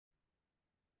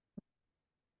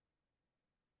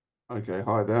Okay,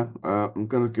 hi there. I'm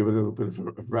going to give a little bit of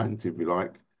a rant, if you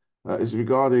like. It's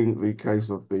regarding the case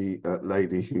of the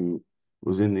lady who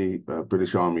was in the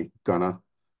British Army gunner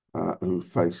who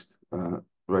faced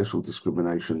racial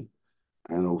discrimination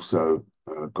and also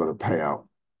got a payout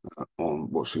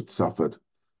on what she'd suffered.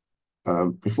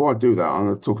 Before I do that, I'm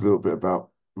going to talk a little bit about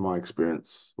my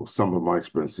experience or some of my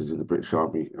experiences in the British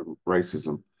Army and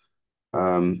racism.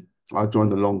 I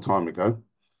joined a long time ago.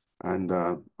 And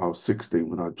I was 16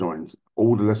 when I joined.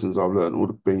 All the lessons I've learned, all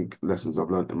the big lessons I've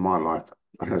learned in my life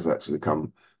has actually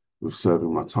come with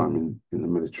serving my time in the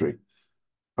military.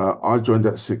 I joined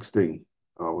at 16.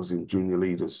 I was in junior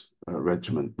leaders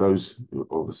regiment. Those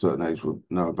of a certain age will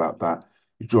know about that.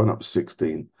 You join up at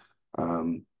 16.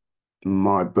 Um,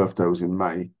 my birthday was in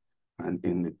May, and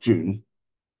in the June,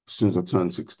 as soon as I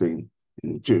turned 16,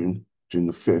 in June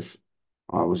the 5th,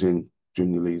 I was in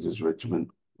junior leaders regiment,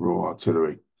 Royal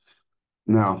Artillery.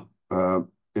 Now,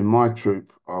 in my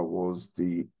troop, I was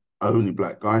the only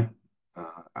black guy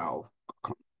out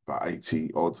of about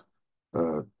 80 odd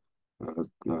uh,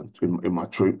 in my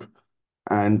troop.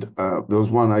 And there was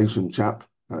one Asian chap,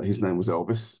 his name was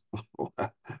Elvis.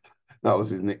 That was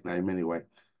his nickname anyway.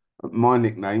 My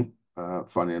nickname,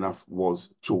 funny enough,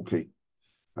 was Chalky.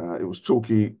 It was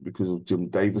Chalky because of Jim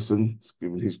Davison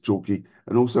giving his Chalky.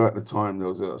 And also at the time, there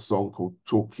was a song called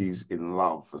Chalky's in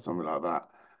Love or something like that.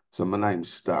 So my name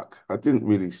stuck. I didn't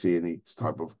really see any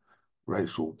type of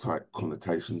racial type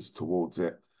connotations towards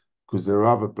it because there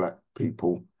are other black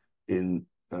people in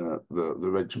the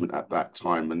regiment at that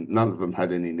time, and none of them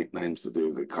had any nicknames to do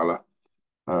with their colour.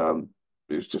 Um,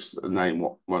 it was just a name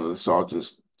what one of the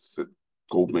sergeants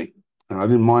called me, and I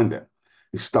didn't mind it.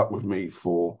 It stuck with me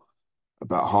for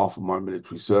about half of my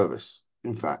military service,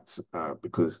 in fact,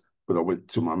 because when I went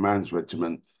to my man's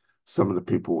regiment, some of the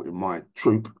people in my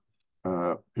troop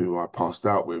who I passed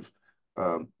out with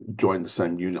joined the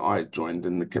same unit I had joined,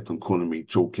 and they kept on calling me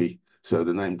Chalky. So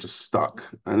the name just stuck,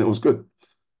 and it was good.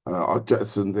 I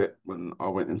jettisoned it when I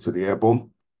went into the airborne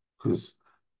because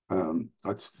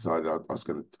I just decided I was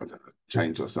going to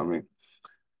change or something.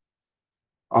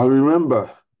 I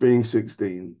remember being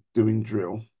 16, doing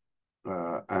drill,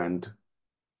 and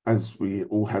as we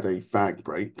all had a fag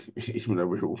break, even though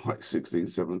we were all like 16,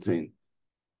 17,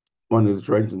 one of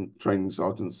the training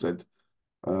sergeants said,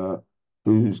 uh,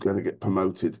 who's going to get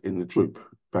promoted in the troop?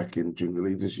 Back in junior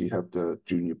leaders, you have the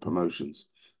junior promotions.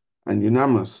 And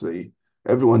unanimously,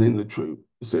 everyone in the troop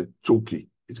said Chalky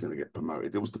is going to get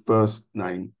promoted. It was the first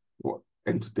name what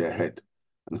entered their head.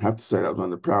 And I have to say that was one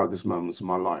of the proudest moments of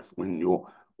my life when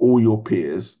all your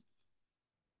peers,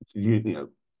 you know,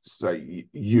 say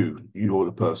you're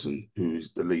the person who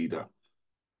is the leader.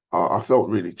 I felt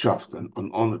really chuffed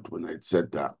and honoured when they'd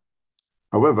said that.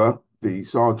 However, the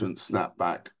sergeant snapped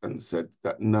back and said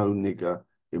that no nigger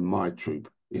in my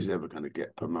troop is ever going to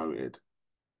get promoted.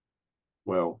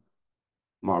 Well,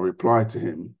 my reply to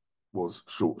him was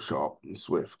short, sharp, and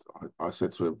swift. I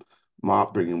said to him, my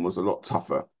upbringing was a lot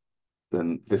tougher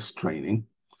than this training.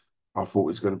 I thought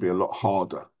it's going to be a lot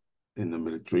harder in the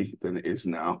military than it is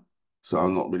now. So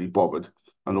I'm not really bothered.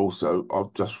 And also,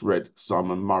 I've just read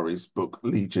Simon Murray's book,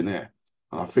 Legionnaire,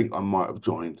 and I think I might have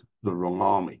joined the wrong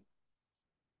army.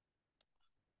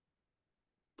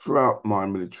 Throughout my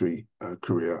military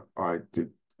career, I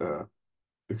did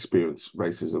experience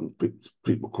racism,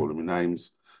 people calling me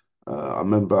names. I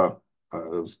remember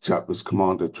there was a chap, was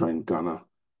commander trained gunner,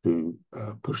 who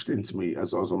pushed into me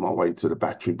as I was on my way to the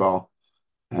battery bar.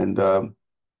 And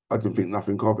I didn't think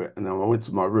nothing of it. And then I went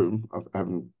to my room,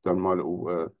 having done my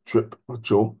little trip, my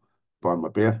chore, buying my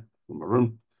beer from my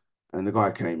room. And the guy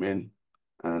came in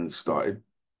and started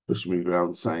pushing me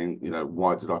around saying, you know,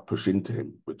 why did I push into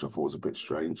him? Which I thought was a bit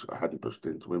strange. I hadn't pushed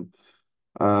into him.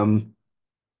 Um,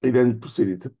 he then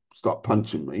proceeded to start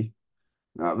punching me.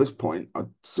 Now, at this point, I'd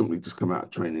simply just come out of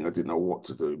training. I didn't know what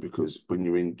to do because when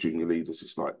you're in junior leaders,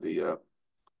 it's like the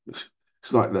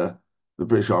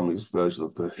British Army's version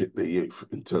of the Hitler Youth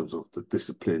in terms of the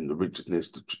discipline, the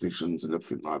rigidness, the traditions, and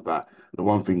everything like that. And the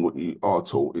one thing what you are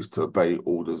taught is to obey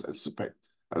orders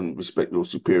and respect your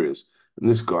superiors. And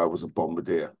this guy was a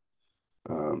bombardier,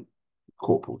 um,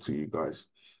 corporal to you guys.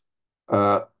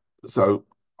 Uh, so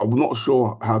I'm not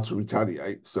sure how to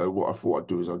retaliate. So what I thought I'd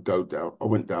do is I'd go down. I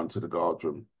went down to the guard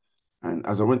room, and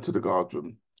as I went to the guard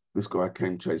room, this guy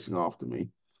came chasing after me.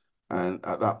 And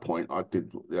at that point, I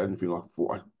did the only thing I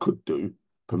thought I could do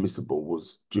permissible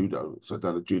was judo. So I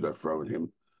done a judo throw at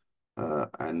him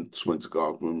and just went to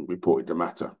guard room, reported the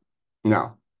matter.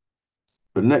 Now,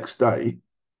 the next day,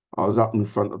 I was up in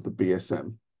front of the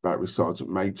BSM, Battery Sergeant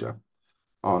Major,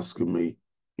 asking me,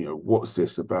 you know, what's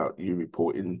this about you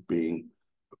reporting being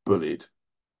bullied?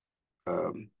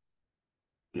 um,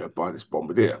 by this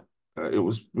bombardier. It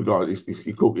was regarded.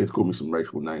 He called me some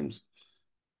racial names,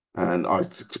 and I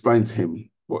explained to him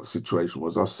what the situation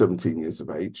was. I was 17 years of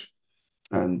age,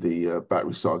 and the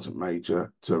battery sergeant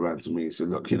major turned around to me and said,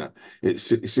 "Look, it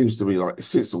seems to me like it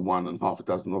sits on one and half a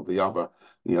dozen of the other.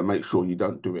 Make sure you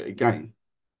don't do it again."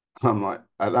 I'm like,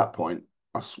 at that point,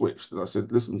 I switched and I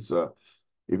said, "Listen, sir,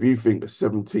 if you think a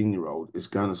 17-year-old is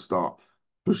going to start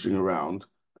pushing around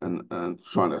and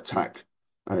trying to attack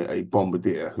a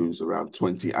bombardier who's around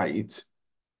 28,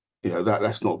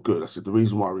 that's not good." I said, "The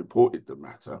reason why I reported the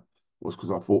matter was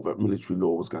because I thought that military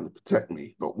law was going to protect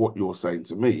me. But what you're saying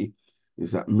to me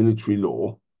is that military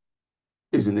law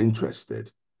isn't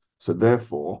interested. So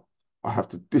therefore, I have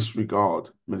to disregard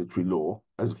military law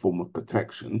as a form of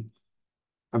protection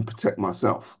and protect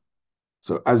myself.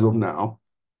 So as of now,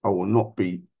 I will not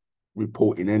be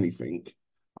reporting anything.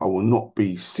 I will not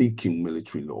be seeking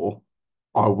military law.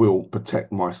 I will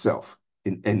protect myself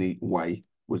in any way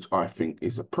which I think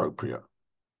is appropriate."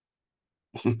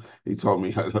 He told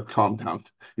me, "Calm down.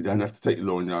 You don't have to take the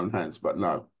law in your own hands." But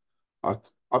no,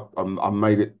 I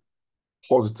made it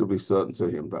positively certain to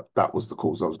him that that was the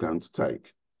course I was going to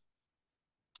take.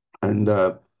 And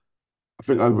I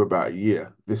think over about a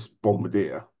year, this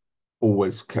bombardier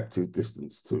always kept his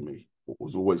distance to me,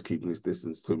 was always keeping his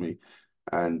distance to me.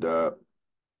 And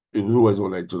it was always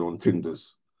on edge and on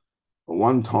tinders. And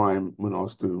one time when I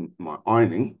was doing my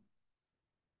ironing,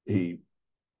 he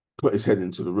put his head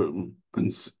into the room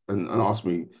and asked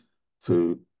me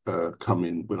to come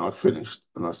in when I'd finished.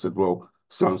 And I said, "Well,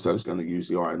 so and so's going to use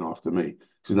the iron after me." He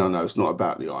said, "No, no, it's not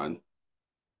about the iron."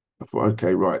 I thought,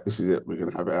 "Okay, right, this is it. We're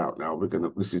going to have it out now.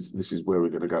 This is where we're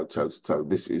going to go toe to toe.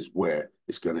 This is where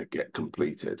it's going to get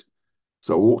completed."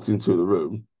 So I walked into the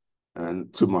room,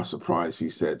 and to my surprise, he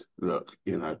said, "Look,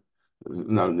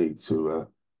 no need to,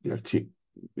 keep,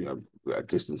 at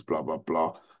distance, blah blah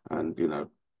blah," and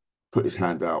put his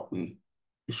hand out and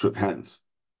we shook hands.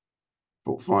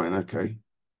 Thought, fine, okay,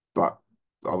 but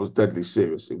I was deadly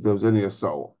serious. If there was any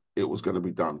assault, it was going to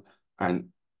be done,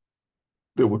 and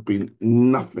there would be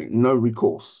nothing, no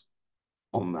recourse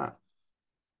on that.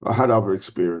 I had other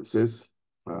experiences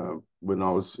when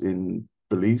I was in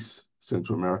Belize,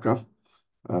 Central America.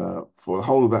 For the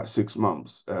whole of that 6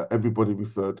 months, everybody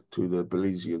referred to the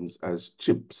Belizeans as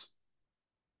chimps,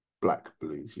 black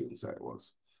Belizeans, that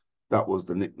was. That was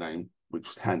the nickname which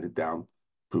was handed down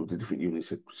through the different units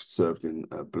that served in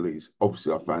Belize.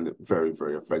 Obviously, I found it very,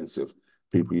 very offensive,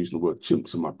 people using the word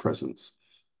chimps in my presence.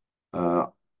 Uh,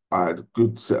 I had a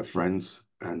good set of friends,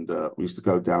 and we used to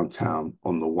go downtown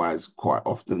on the Waz quite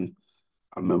often.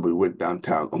 I remember we went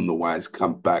downtown on the Waz,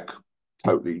 come back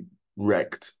totally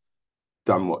wrecked,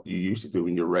 done what you used to do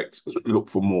when you're wrecked, look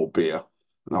for more beer.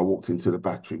 And I walked into the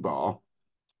Battery Bar,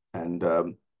 and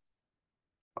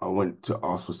I went to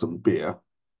ask for some beer,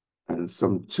 and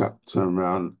some chap turned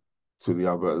around to the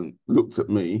other and looked at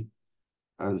me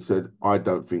and said, "I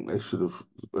don't think they should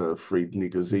have freed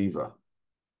niggers either."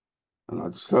 And I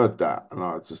just heard that, and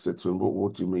I just said to him,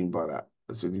 "What do you mean by that?"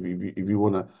 I said, "If you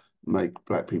want to make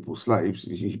black people slaves,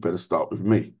 you better start with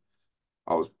me."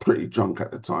 I was pretty drunk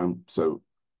at the time, so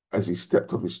as he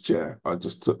stepped off his chair, I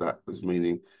just took that as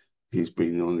meaning he's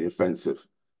been on the offensive.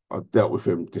 I dealt with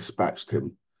him, dispatched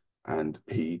him, and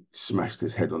he smashed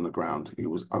his head on the ground. He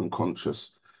was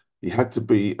unconscious. He had to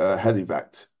be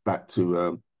helivaced back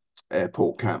to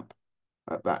airport camp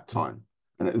at that time.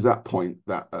 And it was that point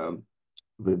that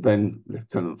the then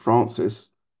Lieutenant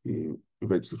Francis, who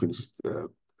eventually finished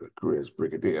career as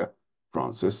Brigadier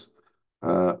Francis,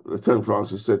 Lieutenant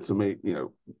Francis said to me,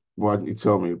 "Why didn't you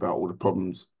tell me about all the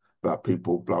problems about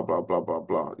people, blah, blah, blah, blah,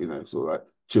 blah, so like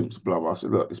chimps, blah, blah." I said,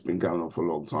 "Look, it's been going on for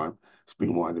a long time. It's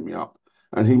been winding me up."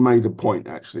 And he made a point,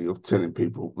 actually, of telling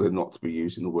people they're not to be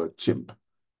using the word chimp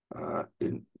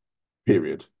in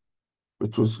period,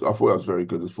 which I thought that was very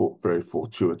good, very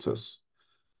fortuitous.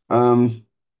 Um,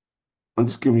 I'm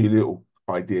just giving you little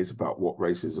ideas about what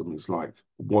racism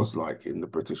was like in the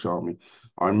British Army.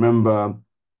 I remember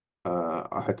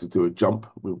I had to do a jump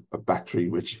with a battery,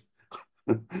 which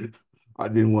I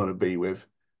didn't want to be with,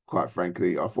 quite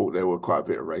frankly. I thought there were quite a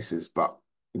bit of racists, but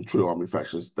in true army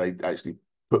fashion, they actually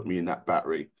put me in that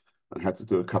battery and had to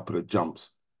do a couple of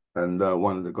jumps. And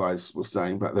one of the guys was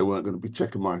saying that they weren't going to be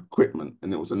checking my equipment,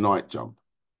 and it was a night jump.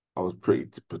 I was pretty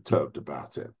perturbed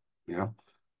about it. Yeah.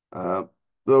 Uh,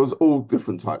 there was all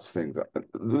different types of things.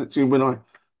 Literally,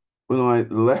 when I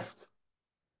left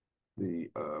the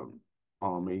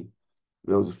army,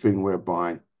 there was a thing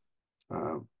whereby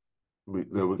uh,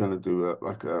 they were going to do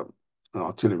an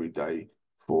artillery day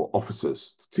for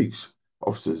officers to teach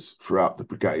officers throughout the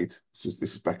brigade. This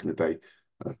is back in the day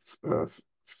uh, uh,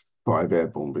 5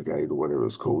 Airborne Brigade or whatever it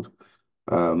was called.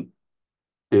 Um,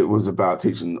 it was about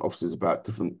teaching officers about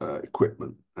different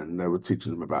equipment, and they were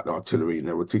teaching them about the artillery, and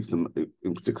they were teaching them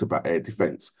in particular about air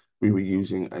defence. We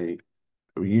used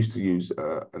to use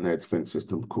an air defence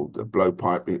system called the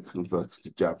blowpipe. It converted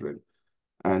to javelin,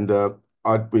 and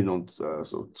I'd been on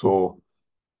sort of tour,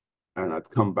 and I'd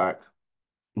come back.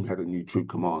 We had a new troop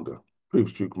commander.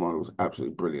 Previous troop commander was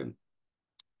absolutely brilliant.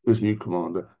 This new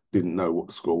commander didn't know what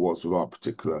the score was with our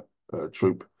particular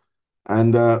troop,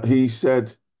 and he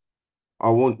said, "I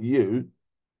want you,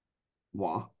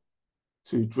 moi,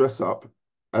 to dress up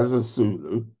as a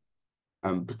Zulu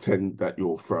and pretend that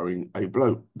you're throwing a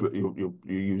blow, but you're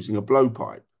using a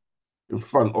blowpipe in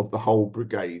front of the whole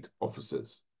brigade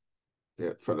officers."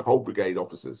 Yeah, for the whole brigade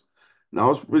officers. Now I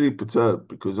was really perturbed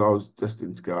because I was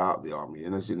destined to go out of the army,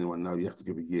 and as anyone know, you have to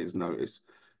give a year's notice.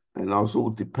 And I was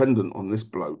sort of dependent on this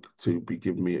bloke to be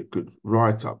giving me a good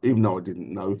write-up, even though I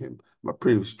didn't know him. My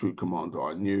previous troop commander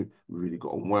I knew, we really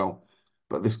got on well,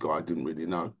 but this guy I didn't really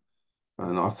know.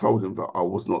 And I told him that I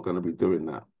was not going to be doing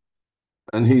that.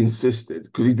 And he insisted,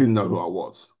 because he didn't know who I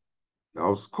was. I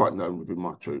was quite known within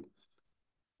my troop.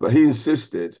 But he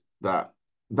insisted that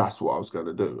that's what I was going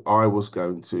to do. I was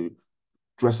going to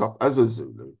dress up as a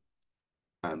Zulu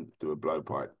and do a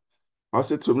blowpipe. I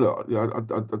said to him, "Look, I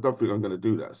don't think I'm going to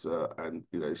do that, sir." And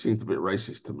it seemed a bit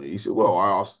racist to me. He said, "Well,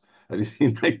 I asked," and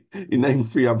he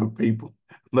named 3 other people.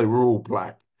 They were all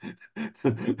black,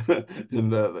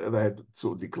 and they had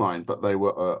sort of declined, but they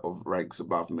were of ranks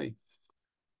above me.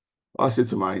 I said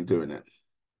to him, "I ain't doing it."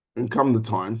 And come the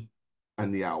time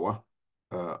and the hour,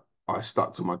 uh, I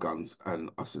stuck to my guns and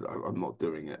I said, I'm not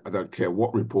doing it. I don't care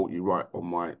what report you write on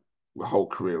my the whole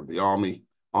career of the army.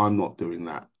 I'm not doing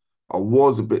that. I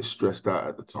was a bit stressed out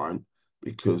at the time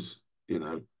because,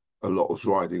 a lot was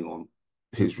riding on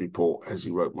his report as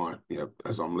he wrote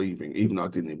as I'm leaving, even though I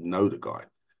didn't even know the guy.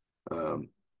 Um,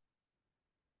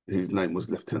 his name was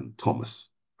Lieutenant Thomas.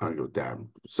 I don't give a damn.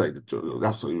 Say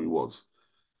that's who he was.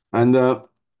 And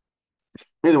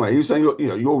anyway, he was saying,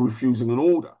 you're refusing an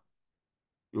order.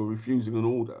 You're refusing an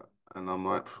order. And I'm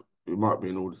like, it might be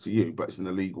an order to you, but it's an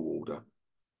illegal order.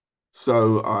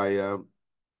 So I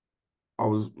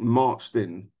was marched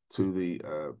in to the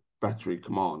battery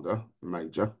commander,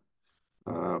 major,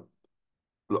 uh,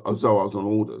 as though I was on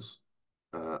orders,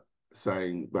 uh,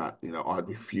 saying that, I'd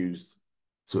refused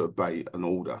to obey an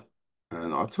order.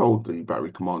 And I told the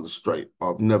battery commander straight,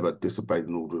 I've never disobeyed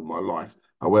an order in my life.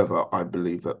 However, I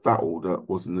believe that that order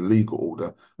was an illegal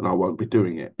order and I won't be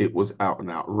doing it. It was out and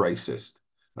out racist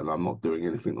and I'm not doing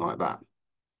anything like that.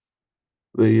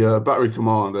 The battery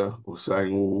commander was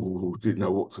saying, "Oh, didn't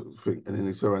know what to think," and then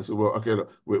he turned around and said, "Well, okay, look,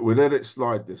 we let it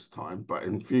slide this time, but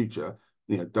in future,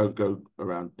 don't go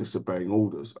around disobeying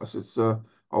orders." I said, "Sir,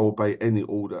 I'll obey any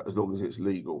order as long as it's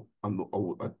legal. I'm not.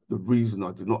 The reason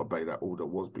I did not obey that order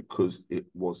was because it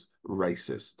was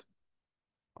racist.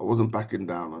 I wasn't backing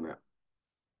down on it."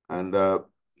 And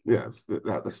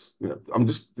that's I'm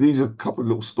just these are a couple of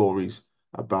little stories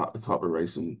about the type of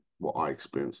racism what I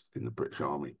experienced in the British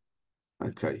Army.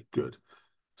 Okay, good.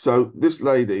 So this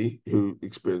lady who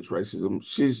experienced racism,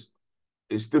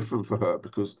 it's different for her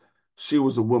because she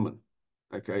was a woman,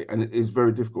 okay, and it is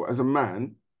very difficult. As a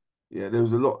man, yeah, there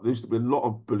used to be a lot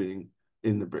of bullying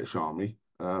in the British Army.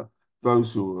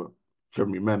 Those who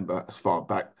can remember as far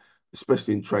back,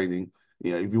 especially in training,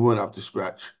 if you weren't up to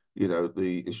scratch,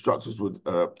 the instructors would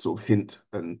sort of hint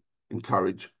and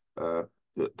encourage the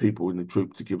people in the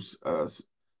troop to give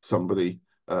somebody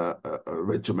a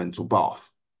regimental bath.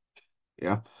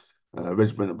 Yeah.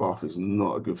 Regimental bath is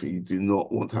not a good thing. You do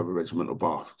not want to have a regimental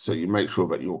bath. So you make sure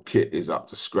that your kit is up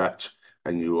to scratch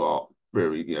and you are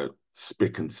very,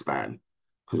 spick and span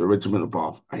because a regimental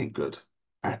bath ain't good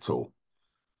at all.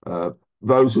 Uh,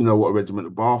 those who know what a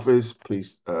regimental bath is,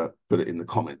 please put it in the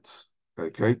comments.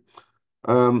 Okay.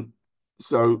 Um,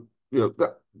 so,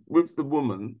 that with the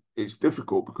woman, it's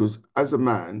difficult because as a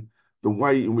man, the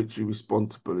way in which you respond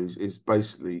to bullies is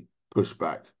basically push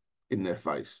back in their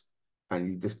face and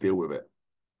you just deal with it.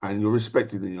 And you're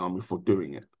respected in the army for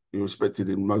doing it. You're respected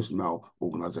in most male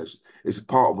organizations. It's a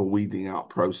part of a weeding out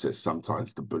process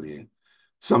sometimes, the bullying.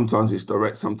 Sometimes it's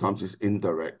direct, sometimes it's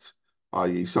indirect,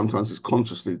 i.e., sometimes it's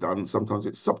consciously done, sometimes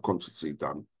it's subconsciously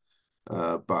done.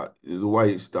 But the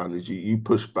way it's done is you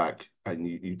push back and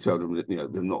you tell them that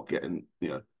they're not getting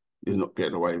you're not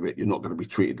getting away with it. You're not going to be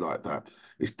treated like that.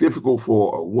 It's difficult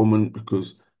for a woman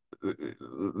because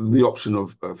the option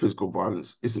of physical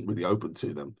violence isn't really open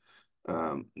to them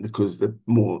because they're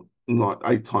more like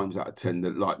 8 times out of 10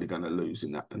 they're likely going to lose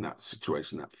in that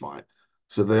situation, that fight.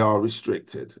 So they are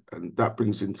restricted, and that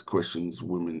brings into questions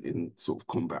women in sort of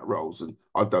combat roles. And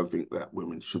I don't think that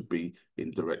women should be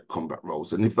in direct combat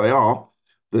roles. And if they are,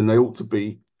 then they ought to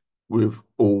be with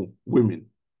all women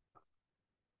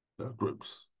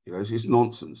groups. It's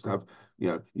nonsense to have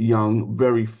young,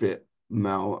 very fit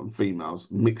male and females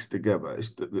mixed together. It's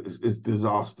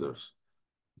disastrous.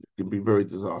 It can be very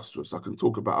disastrous. I can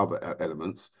talk about other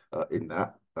elements in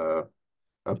that.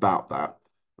 About that.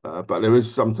 But there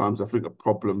is sometimes, I think, a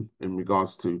problem in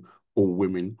regards to all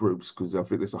women groups because I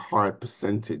think there's a higher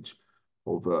percentage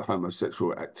of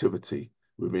homosexual activity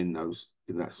within those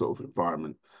in that sort of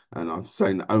environment. And I'm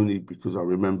saying that only because I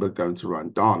remember going to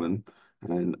Randanen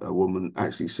and a woman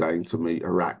actually saying to me,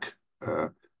 Iraq, a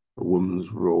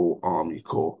woman's Royal Army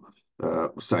Corps,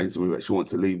 saying to me that she wanted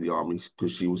to leave the army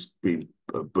because she was being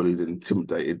bullied and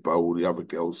intimidated by all the other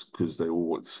girls because they all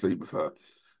wanted to sleep with her.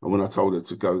 And when I told her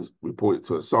to go report it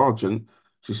to a sergeant,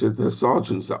 she said the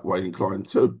sergeant's that way inclined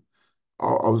too.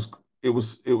 I was, it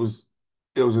was, it was,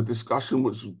 it was a discussion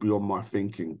which was beyond my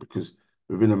thinking because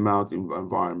within a male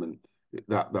environment,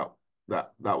 that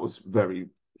that that was very,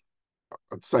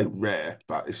 I'd say rare,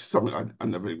 but it's something I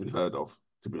never even heard of,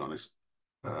 to be honest.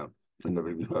 I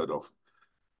never even heard of.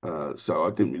 So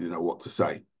I didn't really know what to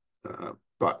say.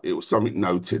 But it was something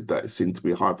noted that it seemed to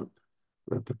be a high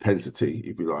propensity,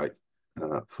 if you like,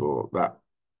 for that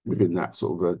within that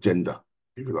sort of gender,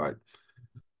 if you like.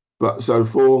 But so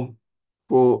for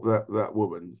that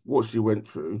woman, what she went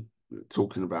through,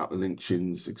 talking about the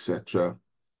lynchings, etc.,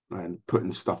 and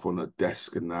putting stuff on her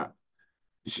desk and that,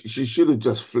 she should have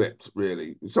just flipped,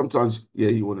 really. Sometimes, yeah,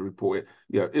 you want to report it.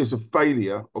 Yeah, it was a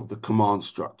failure of the command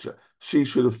structure. She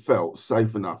should have felt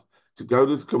safe enough to go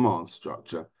to the command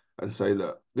structure and say,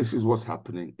 look, this is what's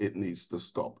happening. It needs to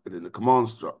stop. And then the command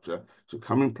structure should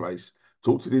come in place,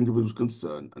 talk to the individuals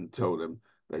concerned and tell them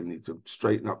they need to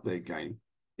straighten up their game,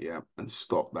 yeah, and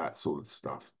stop that sort of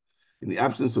stuff. In the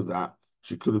absence of that,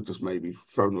 she could have just maybe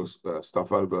thrown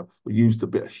stuff over or used a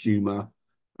bit of humor.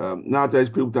 Nowadays,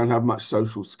 people don't have much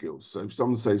social skills. So if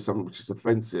someone says something which is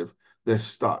offensive, they're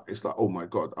stuck. It's like, oh my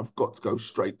God, I've got to go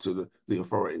straight to the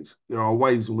authorities. There are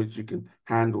ways in which you can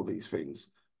handle these things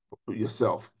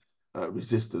yourself,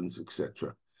 resistance,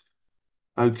 etc.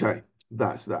 Okay,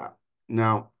 that's that.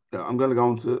 Now, I'm going to go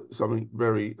on to something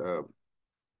very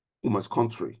almost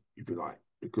contrary, if you like,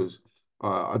 because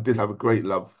I did have a great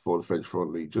love for the French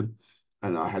Foreign Legion,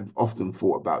 and I had often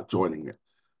thought about joining it.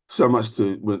 So much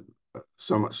to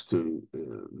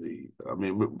the. I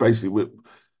mean, basically,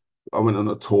 I went on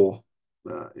a tour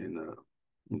in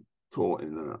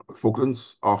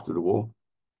Falklands after the war.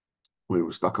 We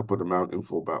were stuck up on the mountain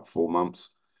for about 4 months,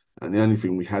 and the only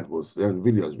thing we had was the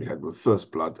only videos we had were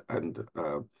First Blood and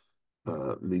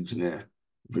Legionnaire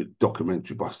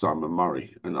documentary by Simon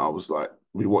Murray, and I was like,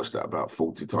 we watched that about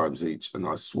 40 times each, and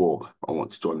I swore I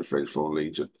want to join the French Foreign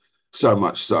Legion. So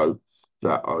much so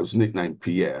that I was nicknamed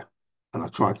Pierre, and I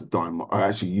tried to dye I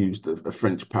actually used a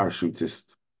French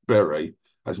parachutist beret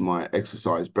as my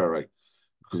exercise beret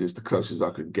because it's the closest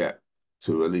I could get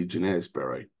to a Legionnaire's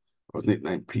beret. I was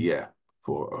nicknamed Pierre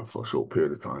for a short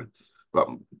period of time. But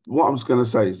what I was going to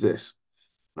say is this.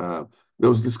 There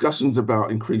was discussions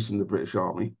about increasing the British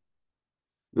Army.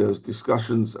 There was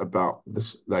discussions about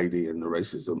this lady and the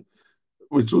racism,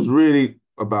 which was really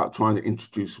about trying to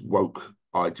introduce woke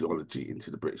ideology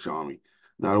into the British Army.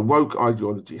 Now, woke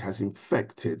ideology has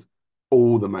infected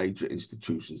all the major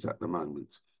institutions at the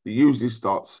moment. It usually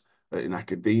starts in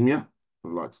academia.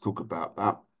 I'd like to talk about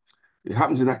that. It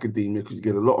happens in academia because you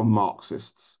get a lot of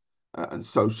Marxists and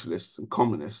socialists and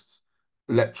communists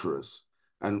lecturers.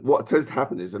 And what tends to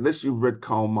happen is, unless you've read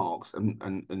Karl Marx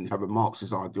and have a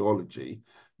Marxist ideology,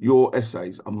 your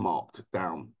essays are marked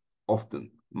down,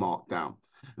 often marked down.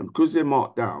 And because they're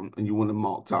marked down and you want them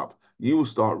marked up, you will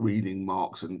start reading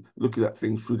Marx and looking at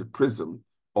things through the prism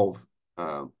of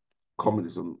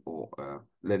communism or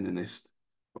Leninist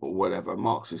or whatever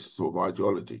Marxist sort of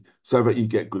ideology, so that you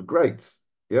get good grades,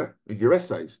 yeah, with your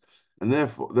essays. And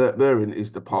therefore, therein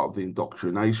is the part of the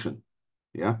indoctrination,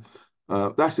 yeah.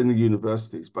 That's in the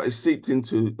universities, but it's seeped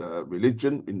into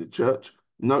religion in the church.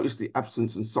 Notice the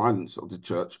absence and silence of the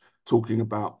church talking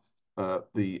about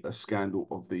the scandal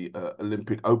of the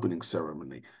Olympic opening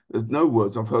ceremony. There's no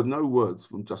words. I've heard no words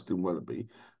from Justin Wellerby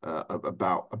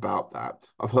about that.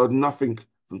 I've heard nothing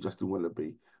from Justin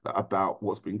Wellerby about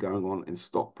what's been going on in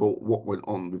Stockport, what went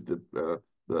on with the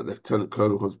lieutenant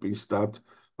colonel who's been stabbed.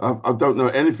 I don't know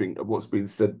anything of what's been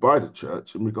said by the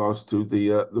church in regards to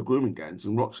the grooming gangs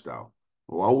in Rochdale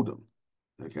or Oldham.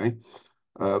 Okay,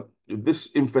 this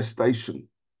infestation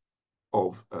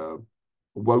of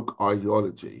woke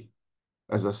ideology,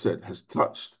 as I said, has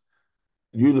touched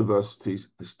universities,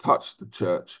 has touched the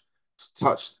church, has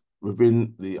touched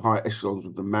within the high echelons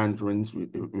with the mandarins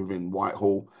within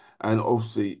Whitehall, and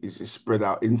obviously it's spread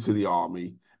out into the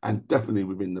army and definitely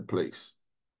within the police.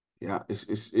 Yeah,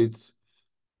 it's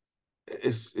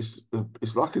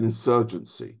like an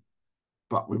insurgency,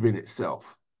 but within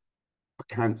itself, a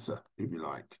cancer, if you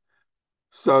like.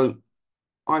 So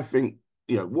I think,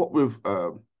 what with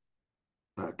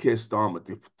Keir Starmer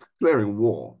declaring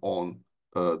war on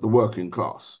the working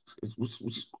class, which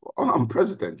is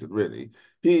unprecedented, really.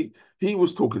 He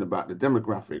was talking about the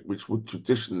demographic which would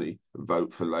traditionally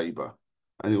vote for Labour,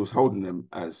 and he was holding them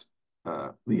as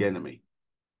the enemy.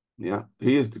 Yeah,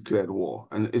 he has declared war,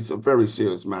 and it's a very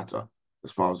serious matter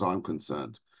as far as I'm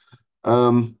concerned.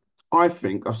 Um, I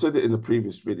think I've said it in the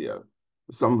previous video.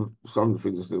 Some of the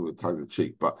things are still with tongue in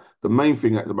cheek, but the main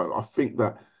thing at the moment, I think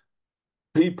that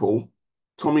people,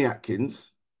 Tommy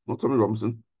Atkins, not Tommy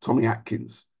Robinson, Tommy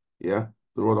Atkins, yeah,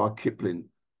 the Rudyard Kipling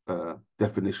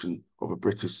definition of a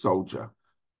British soldier.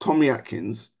 Tommy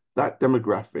Atkins, that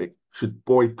demographic should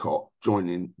boycott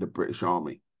joining the British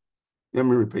Army. Let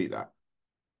me repeat that.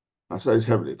 I say this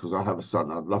heavily because I have a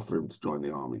son. I'd love for him to join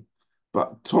the army.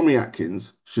 But Tommy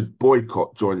Atkins should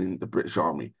boycott joining the British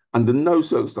Army. Under no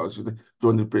circumstances should they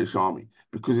join the British Army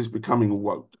because it's becoming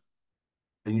woke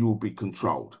and you will be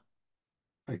controlled,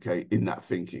 okay, in that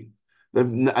thinking. They've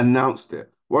announced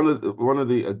it. One of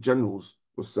the generals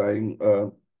was saying,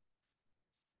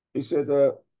 he said,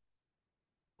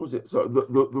 was it so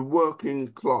the working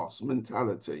class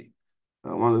mentality?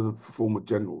 One of the former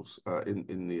generals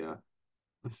in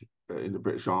the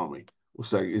British Army was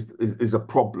saying is a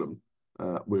problem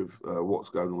with what's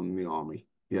going on in the army.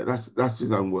 Yeah, that's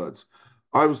his own words.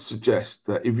 I would suggest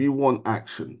that if you want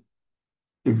action,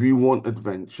 if you want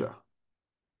adventure,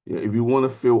 yeah, if you want a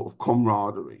feel of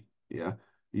camaraderie, yeah,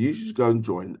 you should go and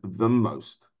join the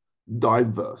most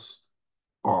diverse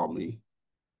army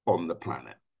on the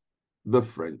planet, the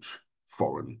French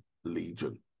Foreign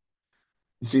Legion.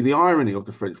 You see, the irony of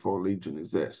the French Foreign Legion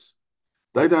is this: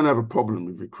 they don't have a problem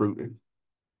with recruiting.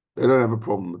 They don't have a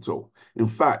problem at all. In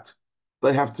fact,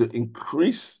 they have to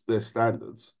increase their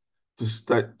standards to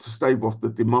stave off the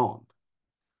demand.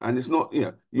 And it's not,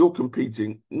 you're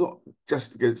competing not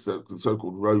just against the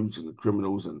so-called rogues and the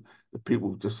criminals and the people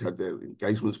who've just had their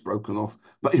engagements broken off,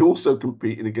 but you're also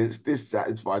competing against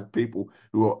dissatisfied people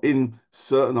who are in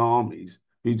certain armies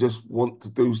who just want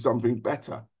to do something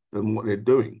better than what they're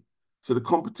doing. So the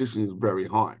competition is very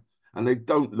high and they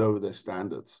don't lower their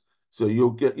standards. So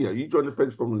you'll get, you join the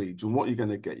French Foreign Legion, what you're going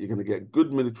to get? You're going to get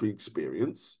good military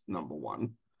experience, number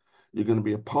one. You're going to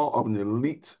be a part of an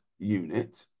elite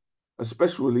unit, a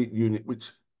special elite unit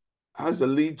which has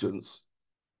allegiance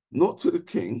not to the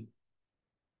king,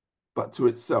 but to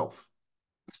itself.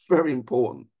 It's very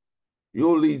important.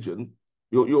 Your legion,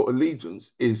 your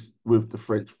allegiance is with the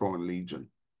French Foreign Legion.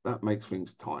 That makes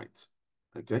things tight.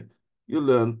 Okay, you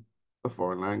learn a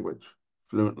foreign language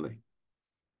fluently,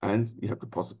 and you have the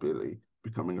possibility of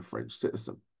becoming a French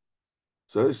citizen.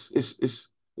 So it's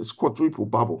quadruple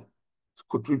bubble. It's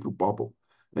quadruple bubble,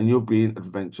 and you'll be in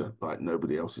adventure like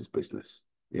nobody else's business.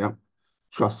 Yeah,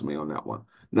 trust me on that one.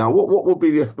 Now, what will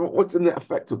be what's the net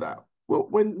effect of that? Well,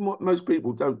 when most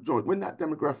people don't join, when that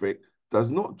demographic does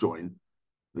not join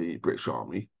the British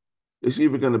Army, it's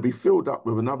either going to be filled up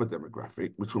with another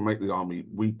demographic, which will make the army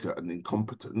weaker and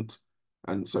incompetent,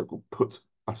 and so-called put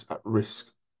us at risk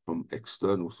from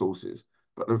external sources.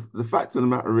 But the fact of the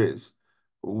matter is,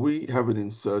 we have an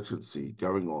insurgency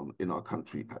going on in our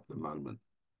country at the moment.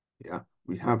 Yeah,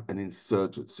 we have an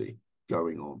insurgency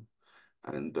going on,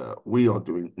 and we are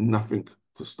doing nothing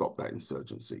to stop that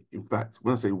insurgency. In fact,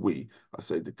 when I say we, I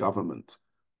say the government.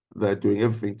 They're doing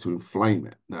everything to inflame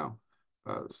it. Now,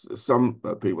 some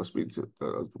people have been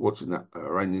watching that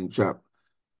Iranian chap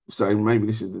saying maybe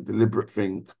this is a deliberate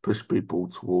thing to push people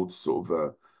towards sort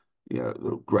of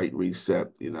the Great Reset.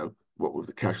 What with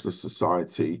the cashless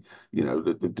society,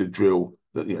 the drill,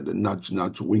 the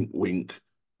nudge, wink, wink,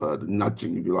 the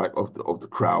nudging, if you like, of the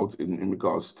crowd in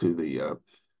regards to the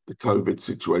COVID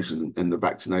situation and the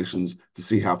vaccinations to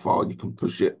see how far you can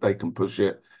push it, they can push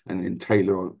it, and then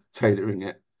tailoring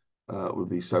it with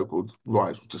these so-called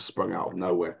riots which just sprung out of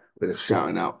nowhere, where they're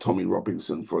shouting out Tommy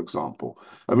Robinson, for example.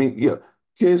 I mean,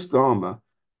 Keir Starmer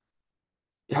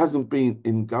hasn't been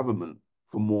in government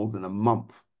for more than a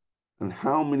month. And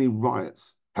how many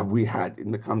riots have we had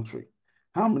in the country?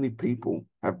 How many people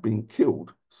have been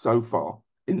killed so far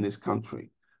in this country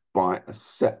by a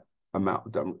set amount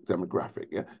of demographic?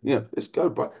 Yeah,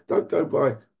 don't go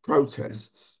by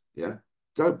protests. Yeah,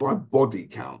 go by body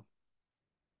count.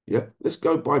 Yeah, let's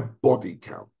go by body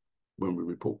count when we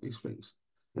report these things.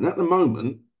 And at the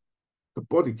moment, the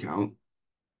body count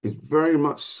is very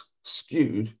much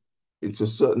skewed into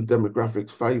certain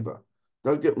demographics' favor.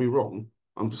 Don't get me wrong,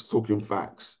 I'm just talking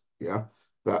facts, yeah?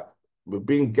 That we're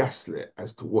being gaslit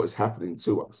as to what is happening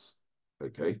to us,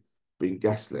 okay? Being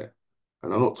gaslit.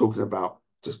 And I'm not talking about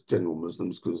just general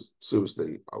Muslims, because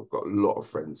seriously, I've got a lot of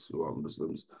friends who are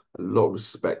Muslims, a lot of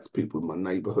respect, people in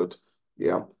my neighborhood,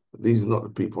 yeah? These are not the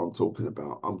people I'm talking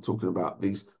about. I'm talking about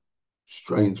these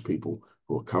strange people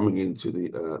who are coming into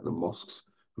the mosques,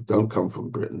 who don't come from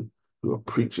Britain, who are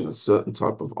preaching a certain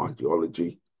type of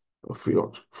ideology of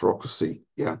theocracy,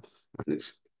 yeah, and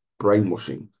it's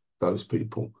brainwashing those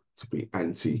people to be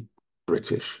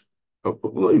anti-British,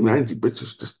 not even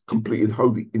anti-British, just completely and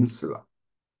wholly insular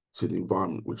to the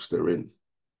environment which they're in,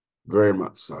 very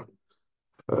much so.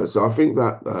 So I think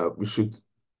that we should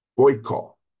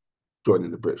boycott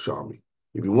joining the British Army.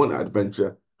 If you want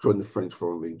adventure, join the French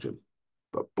Foreign Legion,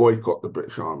 but boycott the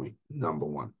British Army, number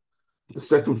one. The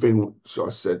second thing, which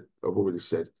I've already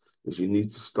said, is you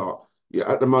need to start. Yeah,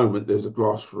 at the moment, there's a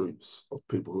grassroots of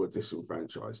people who are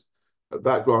disenfranchised.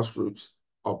 That grassroots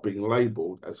are being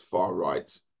labelled as far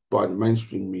right by the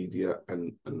mainstream media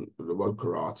and the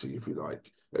wokerati, if you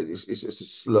like. It's a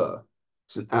slur.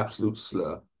 It's an absolute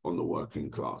slur on the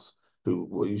working class, who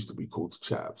were used to be called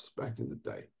chavs back in the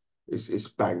day. It's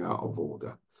bang out of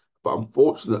order. But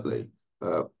unfortunately,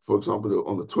 for example,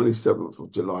 on the 27th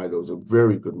of July, there was a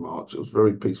very good march. It was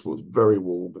very peaceful. It was very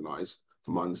well organized,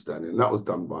 from my understanding. And that was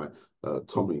done by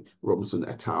Tommy Robinson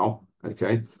et al.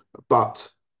 Okay. But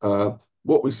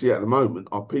what we see at the moment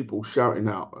are people shouting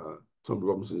out Tommy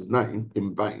Robinson's name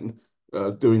in vain,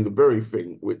 doing the very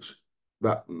thing which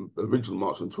that original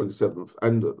march on the 27th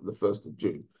and the 1st of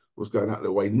June was going out of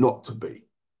their way not to be.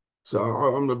 So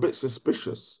I'm a bit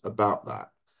suspicious about that,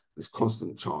 this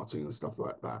constant chanting and stuff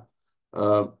like that.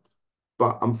 Um,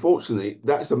 but unfortunately,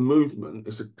 that's a movement.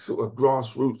 It's a sort of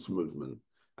grassroots movement.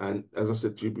 And as I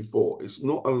said to you before, it's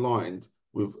not aligned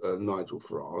with Nigel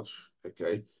Farage.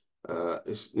 Okay,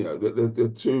 it's there are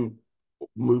two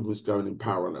movements going in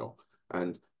parallel,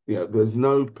 and there's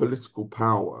no political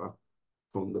power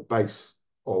from the base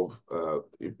of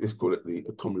let's call it the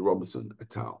Tommy Robinson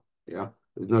et al. Yeah,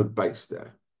 there's no base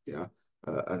there. Yeah,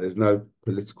 and there's no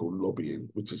political lobbying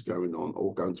which is going on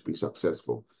or going to be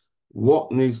successful.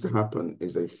 What needs to happen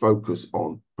is a focus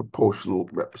on proportional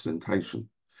representation.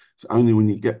 It's only when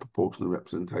you get proportional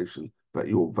representation that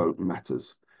your vote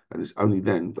matters. And it's only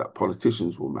then that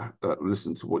politicians will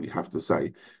listen to what you have to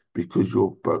say, because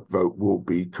your vote will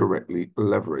be correctly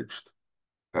leveraged.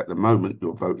 At the moment,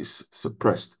 your vote is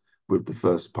suppressed with the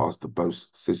first past the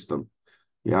post system.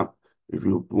 Yeah. If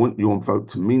you want your vote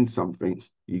to mean something,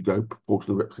 you go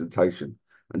proportional representation.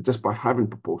 And just by having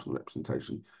proportional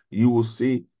representation, you will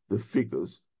see the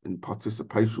figures in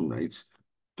participation rates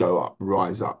go up,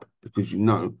 rise up, because you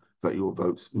know that your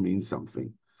votes mean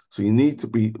something. So you need to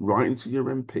be writing to your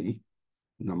MP,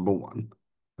 number one,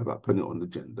 about putting it on the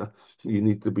agenda. You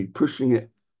need to be pushing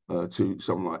it to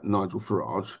someone like Nigel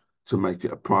Farage to make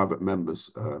it a private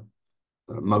member's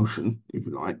motion, if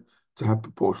you like, to have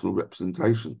proportional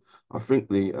representation. I think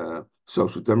the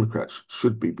Social Democrats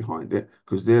should be behind it,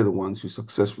 because they're the ones who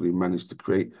successfully managed to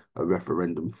create a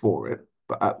referendum for it.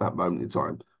 But at that moment in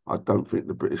time, I don't think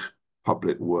the British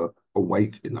public were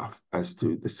awake enough as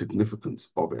to the significance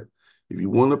of it. If you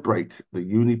want to break the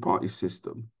uni-party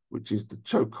system, which is the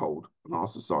chokehold on our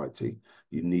society,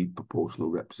 you need proportional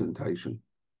representation.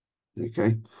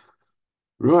 Okay?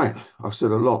 Right, I've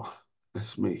said a lot.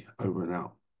 That's me, over and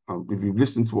out. If you've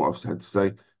listened to what I've had to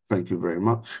say, thank you very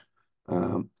much.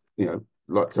 Um,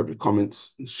 like to have your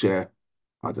comments and share.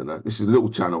 I don't know. This is a little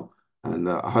channel, and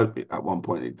I hope at one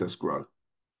point it does grow.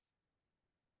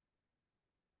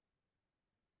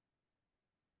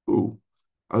 Ooh,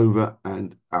 over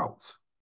and out.